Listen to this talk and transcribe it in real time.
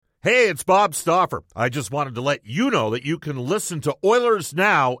Hey, it's Bob Stauffer. I just wanted to let you know that you can listen to Oilers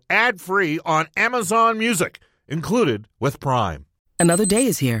Now ad-free on Amazon Music, included with Prime. Another day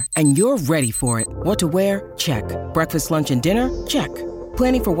is here, and you're ready for it. What to wear? Check. Breakfast, lunch, and dinner? Check.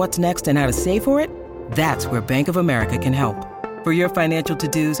 Planning for what's next and how to save for it? That's where Bank of America can help. For your financial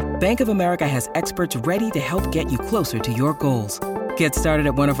to-dos, Bank of America has experts ready to help get you closer to your goals. Get started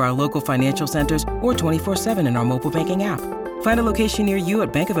at one of our local financial centers or 24/7 in our mobile banking app. Find a location near you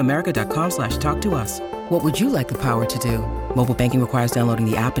at bankofamerica.com/talktous. What would you like the power to do? Mobile banking requires downloading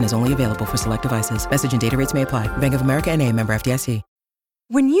the app and is only available for select devices. Message and data rates may apply. Bank of America N.A., member FDIC.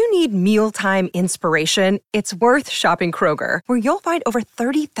 When you need mealtime inspiration, it's worth shopping Kroger, where you'll find over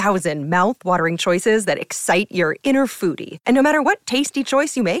 30,000 mouth-watering choices that excite your inner foodie. And no matter what tasty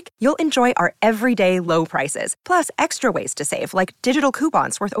choice you make, you'll enjoy our everyday low prices, plus extra ways to save, like digital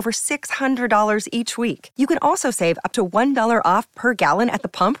coupons worth over $600 each week. You can also save up to $1 off per gallon at the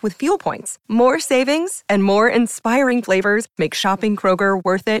pump with fuel points. More savings and more inspiring flavors make shopping Kroger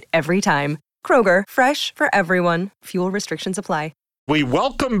worth it every time. Kroger, fresh for everyone. Fuel restrictions apply. We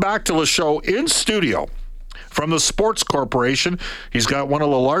welcome back to the show in studio from the Sports Corporation. He's got one of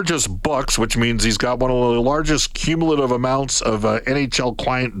the largest books, which means he's got one of the largest cumulative amounts of NHL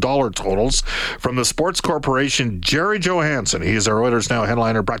client dollar totals. From the Sports Corporation, Gerry Johannson. He is our Oilers Now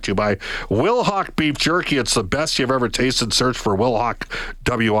headliner, brought to you by Wilhauk Beef Jerky. It's the best you've ever tasted. Search for Wilhauk,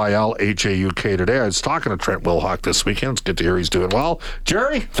 Wilhauk today. I was talking to Trent Wilhauk this weekend. It's good to hear he's doing well.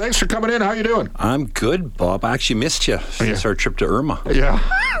 Gerry, thanks for coming in. How you doing? I'm good, Bob. I actually missed you since our trip to Irma. Yeah.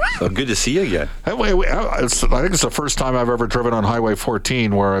 So good to see you again. I think it's the first time I've ever driven on Highway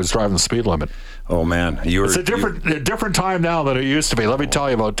 14 where I was driving the speed limit. Oh, man. It's a different time now than it used to be. Let me tell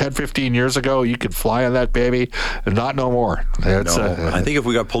you, about 10, 15 years ago, you could fly on that baby, and not no more. I think if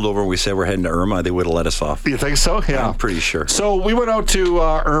we got pulled over and we said we're heading to Irma, they would have let us off. You think so? Yeah. I'm pretty sure. So we went out to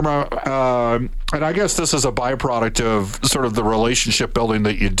Irma, and I guess this is a byproduct of sort of the relationship building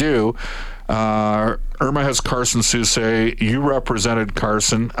that you do. Irma has Carson Soucy. You represented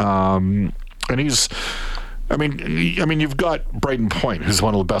Carson, and he's... I mean, you've got Braden Point, who's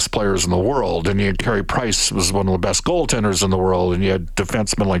one of the best players in the world, and you had Carey Price, was one of the best goaltenders in the world, and you had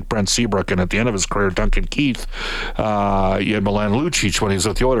defensemen like Brent Seabrook, and at the end of his career, Duncan Keith. You had Milan Lucic when he was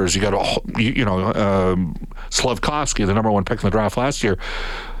with the Oilers. You got Slavkovsky, the number one pick in the draft last year.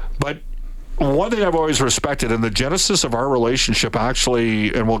 But one thing I've always respected, and the genesis of our relationship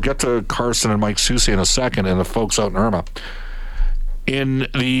actually, and we'll get to Carson and Mike Soucy in a second, and the folks out in Irma, in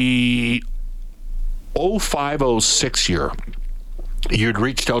the 05-06 year, you'd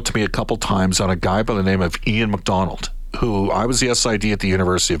reached out to me a couple times on a guy by the name of Ian McDonald, who I was the SID at the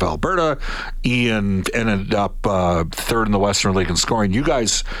University of Alberta. Ian ended up third in the Western League in scoring. You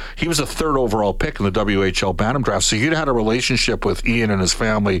guys, he was a third overall pick in the WHL Bantam draft, so you'd had a relationship with Ian and his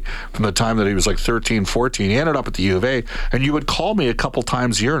family from the time that he was like 13, 14. He ended up at the U of A, and you would call me a couple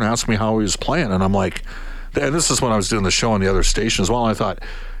times a year and ask me how he was playing, and I'm like, and this is when I was doing the show on the other station as well, and I thought,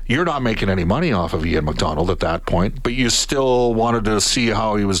 you're not making any money off of Ian McDonald at that point, but you still wanted to see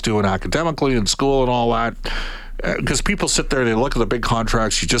how he was doing academically in school and all that. Because people sit there and they look at the big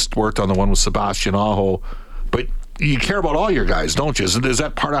contracts. You just worked on the one with Sebastian Aho, but you care about all your guys, don't you? Is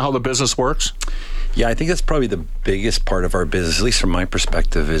that part of how the business works? Yeah, I think that's probably the biggest part of our business, at least from my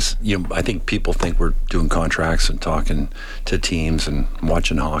perspective, is, I think people think we're doing contracts and talking to teams and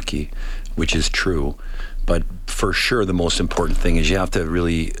watching hockey, which is true. But for sure, the most important thing is you have to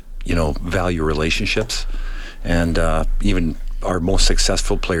really, value relationships. And even our most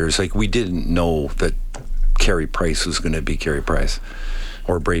successful players, like, we didn't know that Carey Price was going to be Carey Price,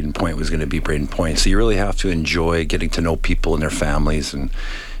 or Braden Point was going to be Braden Point. So you really have to enjoy getting to know people and their families, and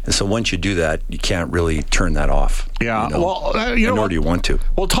so once you do that, you can't really turn that off. Yeah, nor do you want to.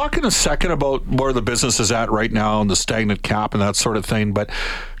 We'll talk in a second about where the business is at right now and the stagnant cap and that sort of thing, but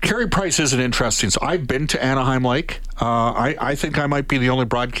Carey Price isn't interesting. So I've been to Anaheim Lake. I think I might be the only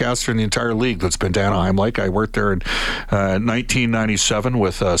broadcaster in the entire league that's been to Anaheim Lake. I worked there in 1997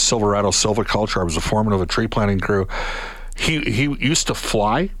 with Silverado Silviculture. I was a foreman of a tree planting crew. He used to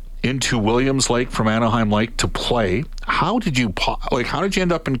fly into Williams Lake from Anaheim Lake to play. How did you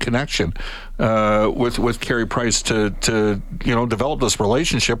end up in connection with Carey Price to develop this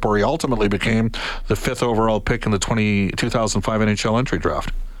relationship where he ultimately became the 5th overall pick in the 2005 NHL entry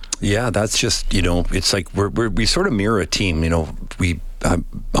draft? Yeah, that's just, it's like we sort of mirror a team. I'm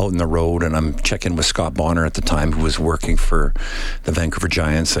out on the road and I'm checking with Scott Bonner at the time, who was working for the Vancouver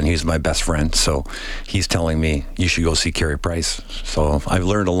Giants, and he's my best friend. So he's telling me, you should go see Carey Price. So I've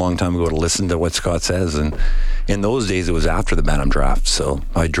learned a long time ago to listen to what Scott says. And in those days, it was after the Bantam draft. So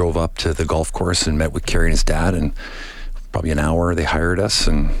I drove up to the golf course and met with Carey and his dad, and probably an hour they hired us,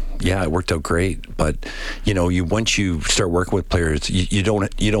 and Yeah, it worked out great. But once you start working with players, you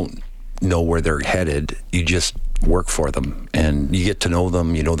don't know where they're headed. You just work for them, and you get to know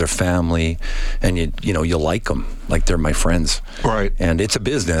them. You know their family, and you like them, like they're my friends. Right. And it's a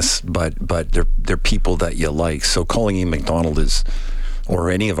business, but they're people that you like. So calling Ian McDonald or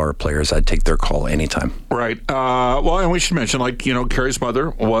any of our players, I'd take their call anytime. Right. Well, and we should mention, Kerry's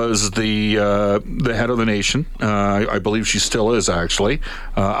mother was the head of the nation. I believe she still is, actually,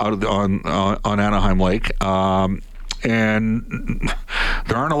 on Anaheim Lake. And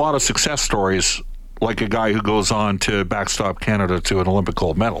there aren't a lot of success stories like a guy who goes on to backstop Canada to an Olympic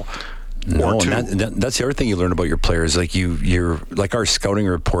gold medal. No, and that's the other thing you learn about your players. Like you're like, our scouting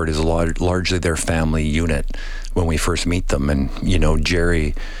report is largely their family unit when we first meet them. And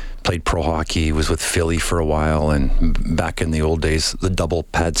Gerry played pro hockey, was with Philly for a while, and back in the old days, the double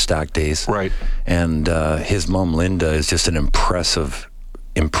pad stack days. Right. And his mom Linda is just an impressive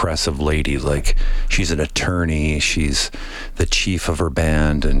lady. Like, she's an attorney, she's the chief of her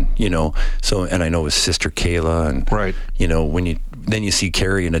band, and and I know his sister Kayla, and right. When you see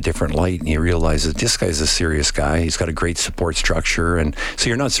Kerry in a different light, and you realize that this guy's a serious guy. He's got a great support structure, and so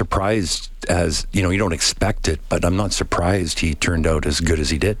you're not surprised, as you don't expect it, but I'm not surprised he turned out as good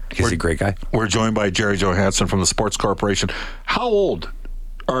as he did. He's a great guy. We're joined by Gerry Johannson from the Sports Corporation. How old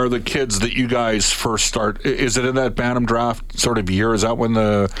are the kids that you guys first start? Is it in that Bantam draft sort of year? Is that when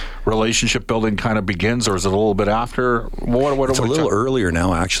the relationship building kind of begins, or is it a little bit after? It's a little earlier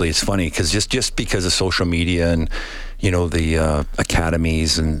now, actually. It's funny because just because of social media and the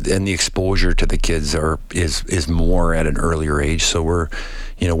academies and the exposure to the kids is more at an earlier age. So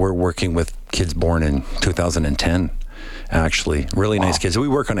we're working with kids born in 2010. Actually, really nice kids. We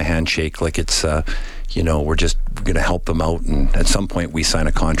work on a handshake, like it's we're just going to help them out, and at some point we sign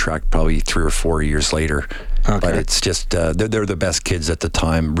a contract, probably 3 or 4 years later. Okay. But it's just they're the best kids at the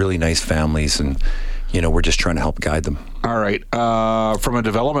time, really nice families, and we're just trying to help guide them. All right. From a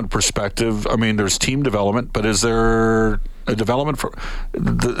development perspective, I mean, there's team development, but is there a development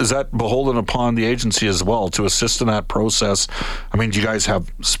is that beholden upon the agency as well to assist in that process? I mean, do you guys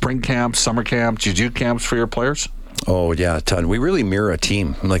have spring camps, summer camps? Do you do camps for your players? Oh yeah, a ton. We really mirror a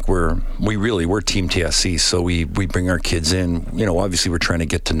team. Like we're Team TSC, so we bring our kids in. Obviously we're trying to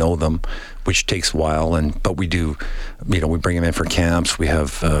get to know them, which takes a while, but we do. We bring them in for camps. We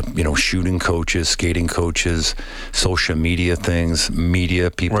have shooting coaches, skating coaches, social media things, media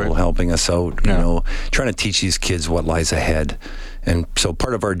people helping us out. Yeah. Trying to teach these kids what lies ahead. And so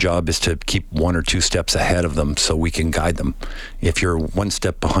part of our job is to keep 1 or 2 steps ahead of them, so we can guide them. If you're 1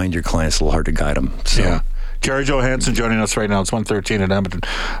 step behind your clients, it's a little hard to guide them. So. Yeah. Gerry Johannson joining us right now. It's 1:13 in Edmonton.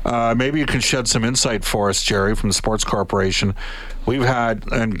 Maybe you can shed some insight for us, Gerry, from the Sports Corporation. We've had,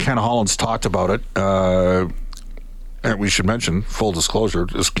 and Ken Holland's talked about it, and we should mention, full disclosure,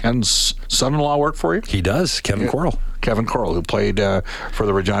 does Ken's son-in-law work for you? He does, Kevin Corral. Kevin Corral, who played for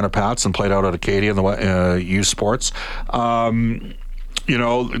the Regina Pats and played out at Acadia in the youth sports.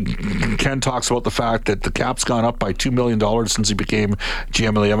 Ken talks about the fact that the cap's gone up by $2 million since he became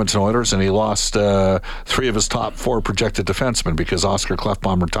GM of the Edmonton Oilers, and he lost 3 of his top 4 projected defensemen because Oscar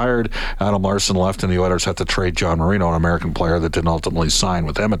Klefbom retired, Adam Larson left, and the Oilers had to trade John Marino, an American player that didn't ultimately sign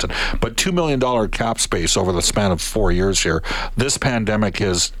with Edmonton. But $2 million cap space over the span of 4 years here. This pandemic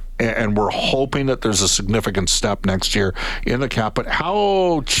is... And we're hoping that there's a significant step next year in the cap. But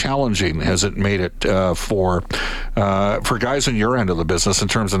how challenging has it made it for guys in your end of the business in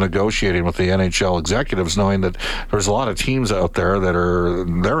terms of negotiating with the NHL executives, knowing that there's a lot of teams out there that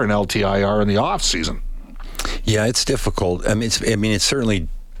they're in LTIR in the off season? Yeah, it's difficult. It's certainly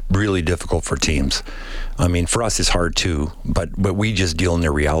really difficult for teams. For us, it's hard too. But we just deal in the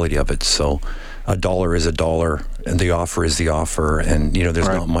reality of it. So. A dollar is a dollar, and the offer is the offer, and there's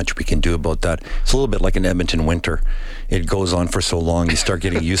not much we can do about that. It's a little bit like an Edmonton winter. It goes on for so long, you start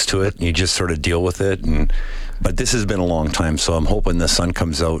getting used to it, and you just sort of deal with it. But this has been a long time, so I'm hoping the sun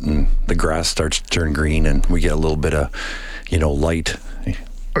comes out and the grass starts to turn green, and we get a little bit of, light.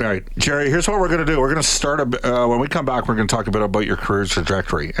 All right, Gerry, here's what we're going to do. We're going to start, when we come back, we're going to talk a bit about your career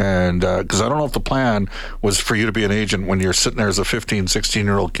trajectory. And because I don't know if the plan was for you to be an agent when you're sitting there as a 15,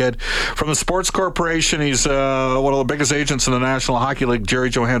 16-year-old kid. From the Sports Corporation, he's one of the biggest agents in the National Hockey League, Gerry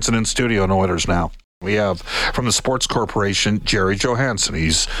Johannson, in studio in Oilers Now. We have, from the Sports Corporation, Gerry Johannson.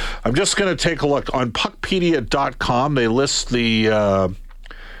 I'm just going to take a look. On puckpedia.com, they list they have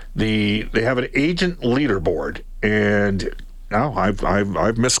an agent leaderboard, and... No,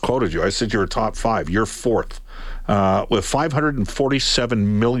 I've misquoted you. I said you were top 5. You're 4th. With $547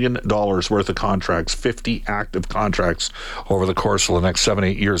 million worth of contracts, 50 active contracts over the course of the next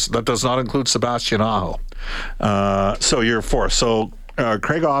 7-8 years. That does not include Sebastian Aho. So you're 4th. So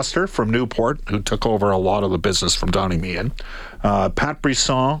Craig Oster from Newport, who took over a lot of the business from Donnie Meehan, Pat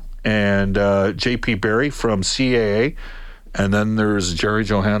Brisson, and J.P. Berry from CAA, and then there's Gerry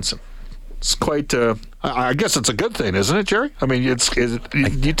Johannson. It's quite, I guess it's a good thing, isn't it, Gerry? I mean, you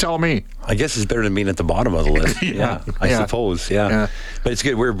tell me. I guess it's better than being at the bottom of the list. I suppose, yeah. But it's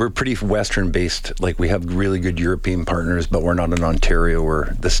good. We're pretty Western-based. Like, we have really good European partners, but we're not in Ontario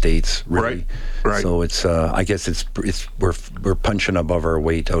or the States, really. Right. So it's, I guess we're punching above our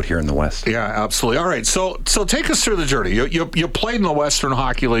weight out here in the West. Yeah, absolutely. All right, so take us through the journey. You played in the Western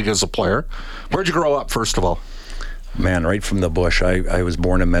Hockey League as a player. Where'd you grow up, first of all? Man, right from the bush. I was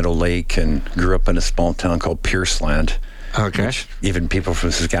born in Meadow Lake and grew up in a small town called Pierceland. Okay. Which even people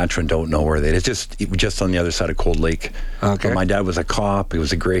from Saskatchewan don't know where they. It's just on the other side of Cold Lake. Okay. But my dad was a cop. He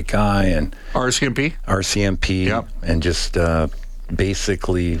was a great guy and RCMP. Yep. And just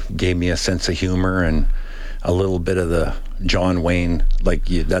basically gave me a sense of humor and a little bit of the John Wayne,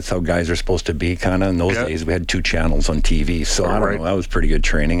 that's how guys are supposed to be, kind of. In those days, we had 2 channels on TV, so I don't know, that was pretty good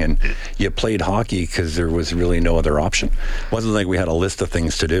training. And you played hockey because there was really no other option. It wasn't like we had a list of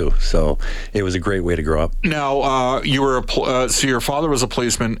things to do, so it was a great way to grow up. Now, you were so your father was a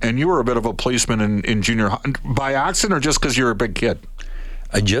policeman, and you were a bit of a policeman in junior high, by accident or just because you were a big kid?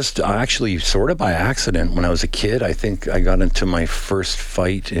 I actually sort of by accident. When I was a kid, I think I got into my first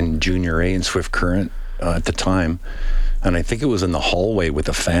fight in junior A in Swift Current at the time. And I think it was in the hallway with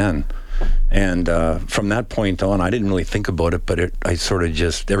a fan. And from that point on, I didn't really think about it, but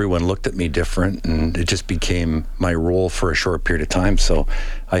everyone looked at me different, and it just became my role for a short period of time. So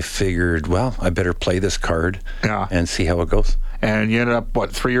I figured, well, I better play this card and see how it goes. And you ended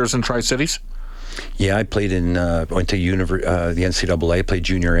up, 3 years in Tri-Cities? Yeah, I played went to the NCAA, played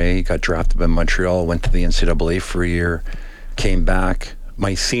junior A, got drafted by Montreal, went to the NCAA for a year, came back.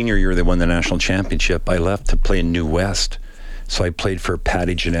 My senior year, they won the national championship. I left to play in New West. So I played for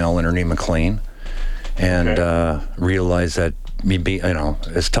Patty Janelle and Ernie McLean, and realized that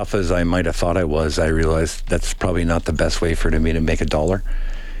as tough as I might have thought I was, I realized that's probably not the best way for me to make a dollar.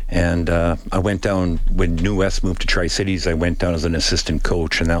 And I went down, when New West moved to Tri-Cities, I went down as an assistant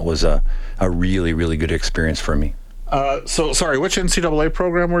coach, and that was a really, really good experience for me. Sorry, which NCAA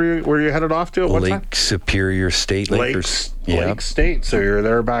program were you headed off to at what time? Lake Superior State Lakers. Lake State. So you're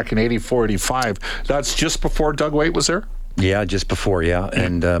there back in 84, 85. That's just before Doug Waite was there? Yeah, just before,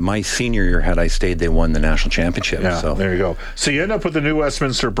 And my senior year, had I stayed, they won the national championship. Yeah, so there you go. So you end up with the New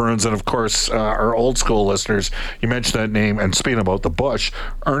Westminster Bruins, and of course, our old school listeners, you mentioned that name, and speaking about the bush,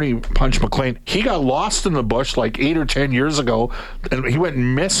 Ernie Punch McLean, he got lost in the bush 8 or 10 years ago, and he went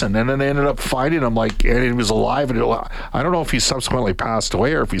missing, and then they ended up finding him, and he was alive. And I don't know if he subsequently passed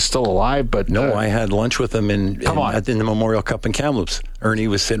away or if he's still alive, but... No, I had lunch with him in the Memorial Cup in Kamloops. Ernie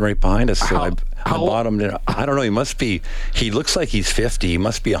was sitting right behind us, so I bought him. I don't know, he looks like he's 50. He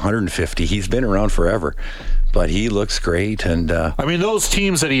must be 150. He's been around forever, but he looks great. And those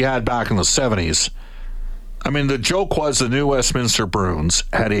teams that he had back in the 70s, the joke was the New Westminster Bruins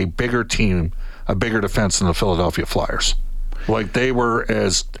had a bigger team, a bigger defense than the Philadelphia Flyers. They were,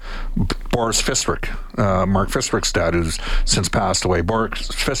 as Boris Fistrick, Mark Fistrick's dad, who's since passed away. Boris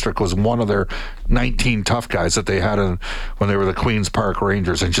Fistrick was one of their 19 tough guys that they had when they were the Queen's Park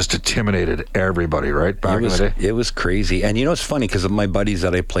Rangers, and just intimidated everybody, right? Back in the day. It was crazy. And it's funny because of my buddies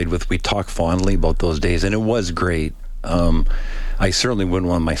that I played with, we talk fondly about those days, and it was great. I certainly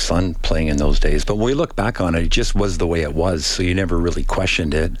wouldn't want my son playing in those days, but when we look back on it, it just was the way it was, so you never really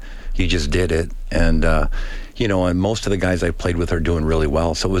questioned it. You just did it, and and most of the guys I played with are doing really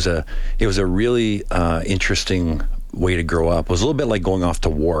well. So it was a really interesting way to grow up. It was a little bit like going off to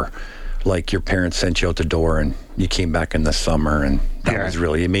war. Like your parents sent you out the door and you came back in the summer, and that was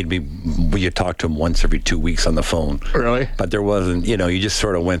really, it made me, you talked to them once every 2 weeks on the phone. Really? But there wasn't, you just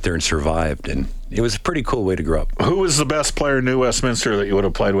sort of went there and survived, and it was a pretty cool way to grow up. Who was the best player in New Westminster that you would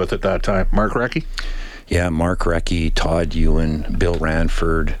have played with at that time? Mark Recchi? Yeah, Mark Recchi, Todd Ewan, Bill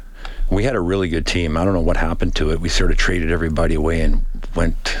Ranford. We had a really good team. I don't know what happened to it. We sort of traded everybody away and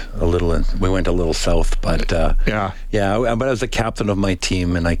went a little south. But but I was the captain of my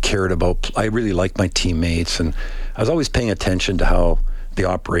team, and I really liked my teammates, and I was always paying attention to how the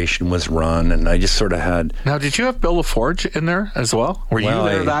operation was run, and I just sort of had... Now, did you have Bill LaForge in there as well? Were you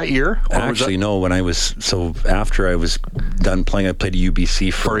there that year? Actually, no. After I was done playing, I played at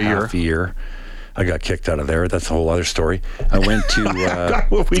UBC for half a year. I got kicked out of there. That's a whole other story. I went to...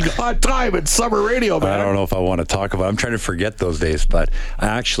 we got time in summer radio, man. I don't know if I want to talk about it. I'm trying to forget those days. But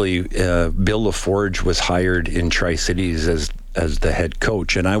actually, Bill LaForge was hired in Tri-Cities as as the head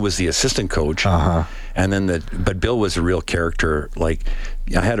coach, and I was the assistant coach. And then but Bill was a real character. Like,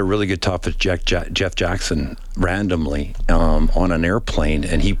 I had a really good talk with Jeff Jackson randomly on an airplane,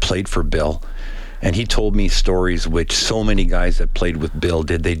 and he played for Bill. And he told me stories which so many guys that played with Bill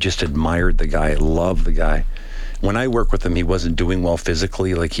did. They just admired the guy, loved the guy. When I worked with him, he wasn't doing well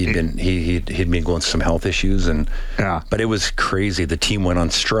physically. Like, he'd been going through some health issues, but it was crazy. The team went on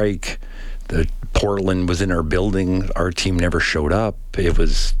strike. Portland was in our building. Our team never showed up. It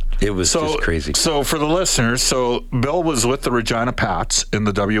was just crazy. So for the listeners, Bill was with the Regina Pats in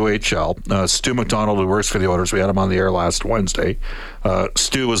the WHL. Stu McDonald, who works for the Oilers, we had him on the air last Wednesday.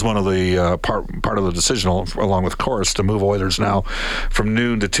 Stu was one of the part of the decision, along with Chorus, to move Oilers now from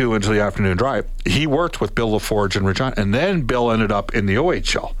noon to 2 into the afternoon drive. He worked with Bill LaForge in Regina, and then Bill ended up in the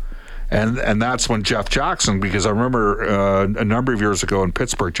OHL. And that's when Jeff Jackson, because I remember a number of years ago in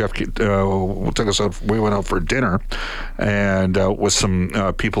Pittsburgh, Jeff took us out. We went out for dinner, and with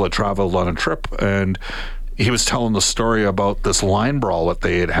some people that traveled on a trip, and he was telling the story about this line brawl that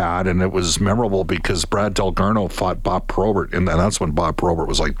they had, and it was memorable because Brad Delgarno fought Bob Probert, and that's when Bob Probert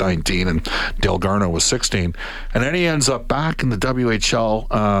was like 19 and Delgarno was 16, and then he ends up back in the WHL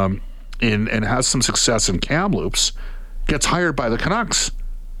and has some success in Kamloops, gets hired by the Canucks.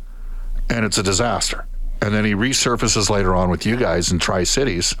 And it's a disaster. And then he resurfaces later on with you guys in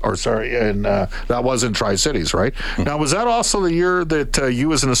Tri-Cities. And that was in Tri-Cities, right? Now, was that also the year that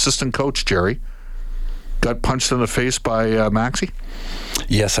you as an assistant coach, Gerry, got punched in the face by Maxey?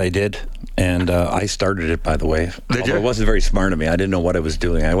 Yes, I did. And I started it, by the way. Did you? It wasn't very smart of me. I didn't know what I was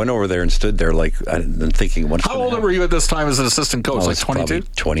doing. I went over there and stood there thinking, what's How old were you at this time as an assistant coach? Like 22?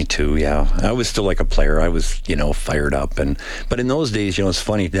 22, yeah. I was still like a player. I was, fired up. But in those days, it's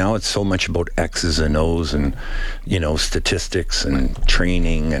funny. Now it's so much about X's and O's and, statistics and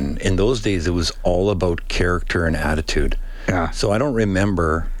training. And in those days, it was all about character and attitude. Yeah. So I don't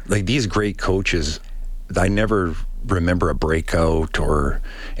remember, like, these great coaches, I never remember a breakout or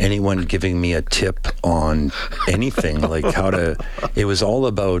anyone giving me a tip on anything, like it was all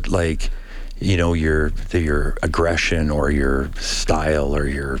about, like, your aggression or your style or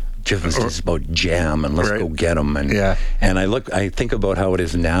your just about jam and let's go get them. And I think about how it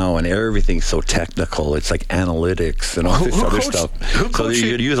is now, and everything's so technical. It's like analytics and all this other stuff. So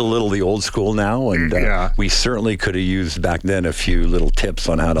you'd use a little of the old school now, and we certainly could have used back then a few little tips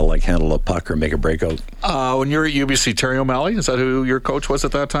on how to, like, handle a puck or make a breakout. When you were at UBC, Terry O'Malley, is that who your coach was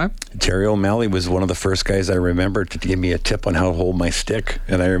at that time? Terry O'Malley was one of the first guys I remember to give me a tip on how to hold my stick.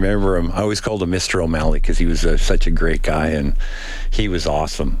 And I remember him, I always called him Mr. O'Malley because he was such a great guy, and he was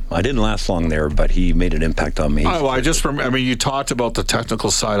awesome. I didn't last long there, but he made an impact on me. I just remember, you talked about the technical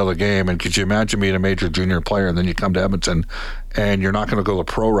side of the game, and could you imagine being a major junior player and then you come to Edmonton and you're not going to go the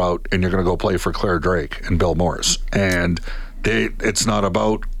pro route and you're going to go play for Claire Drake and Bill Morris, and it's not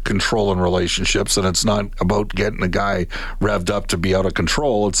about control and relationships, and it's not about getting a guy revved up to be out of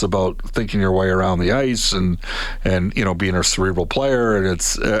control. It's about thinking your way around the ice and being a cerebral player, and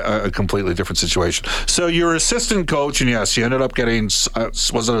it's a completely different situation. So you're assistant coach, and yes, you ended up getting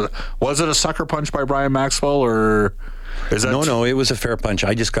was it a sucker punch by Brian Maxwell, or is that no, it was a fair punch.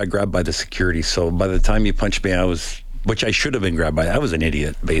 I just got grabbed by the security, so by the time he punched me, which I should have been grabbed by. I was an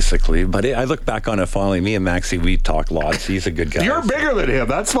idiot, basically. But I look back on it fondly. Me and Maxie, we talk lots. He's a good guy. You're bigger than him.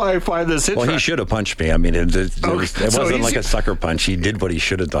 That's why I find this interesting. Well, he should have punched me. It wasn't like a sucker punch. He did what he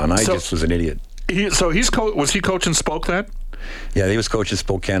should have done. I just was an idiot. Was he coaching Spoke then? Yeah, he was coaching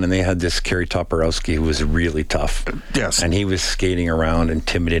Spokane, and they had this Kerry Toporowski who was really tough. Yes. And he was skating around,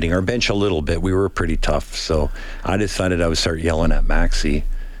 intimidating our bench a little bit. We were pretty tough. So I decided I would start yelling at Maxie.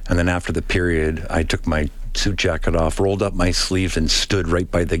 And then after the period, I took my suit jacket off, rolled up my sleeves, and stood right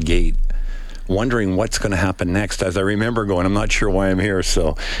by the gate, wondering what's going to happen next. As I remember going, I'm not sure why I'm here.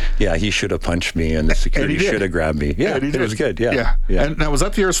 So, yeah, he should have punched me, and the security should have grabbed me. Yeah, it was good. Yeah. And now, was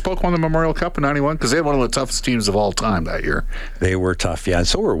that the year Spoke won the Memorial Cup in '91? Because they had one of the toughest teams of all time that year. They were tough, yeah, and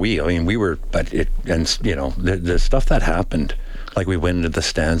so were we. We were, but the stuff that happened. Like, we went into the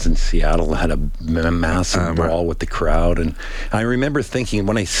stands in Seattle, had a massive brawl with the crowd, and I remember thinking,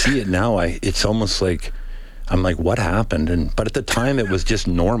 when I see it now, it's almost like, I'm like, what happened? But at the time, it was just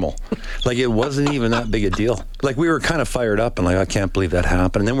normal. Like, it wasn't even that big a deal. Like, we were kind of fired up and like, I can't believe that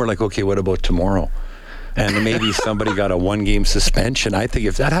happened. And then we're like, okay, what about tomorrow? And maybe somebody got a 1-game suspension. I think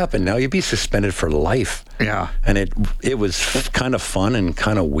if that happened now, you'd be suspended for life. Yeah. And it was kind of fun and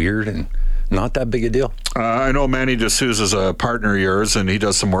kind of weird and not that big a deal. I know Manny DeSouza is a partner of yours, and he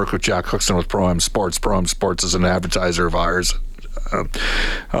does some work with Jack Hookston with Pro-Am Sports. Pro-Am Sports is an advertiser of ours.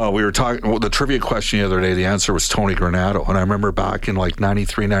 We were talking, the trivia question the other day, the answer was Tony Granato. And I remember back in like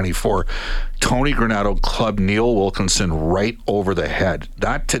 93, 94, Tony Granato clubbed Neil Wilkinson right over the head.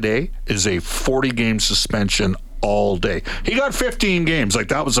 That today is a 40-game suspension all day. He got 15 games. Like,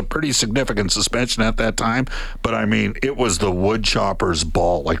 that was a pretty significant suspension at that time. But I mean, it was the wood chopper's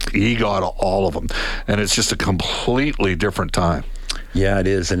ball. Like, he got all of them. And it's just a completely different time. Yeah, it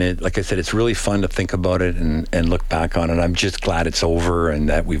is. And like I said, it's really fun to think about it and look back on it. I'm just glad it's over and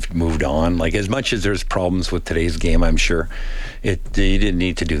that we've moved on. Like, as much as there's problems with today's game, I'm sure you didn't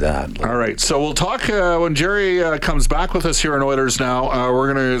need to do that. All right. So we'll talk when Gerry comes back with us here in Oilers Now.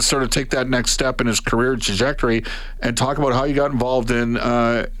 We're going to sort of take that next step in his career trajectory and talk about how you got involved in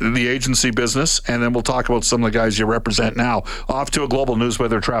the agency business. And then we'll talk about some of the guys you represent now. Off to a global news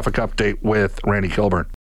weather traffic update with Randy Kilburn.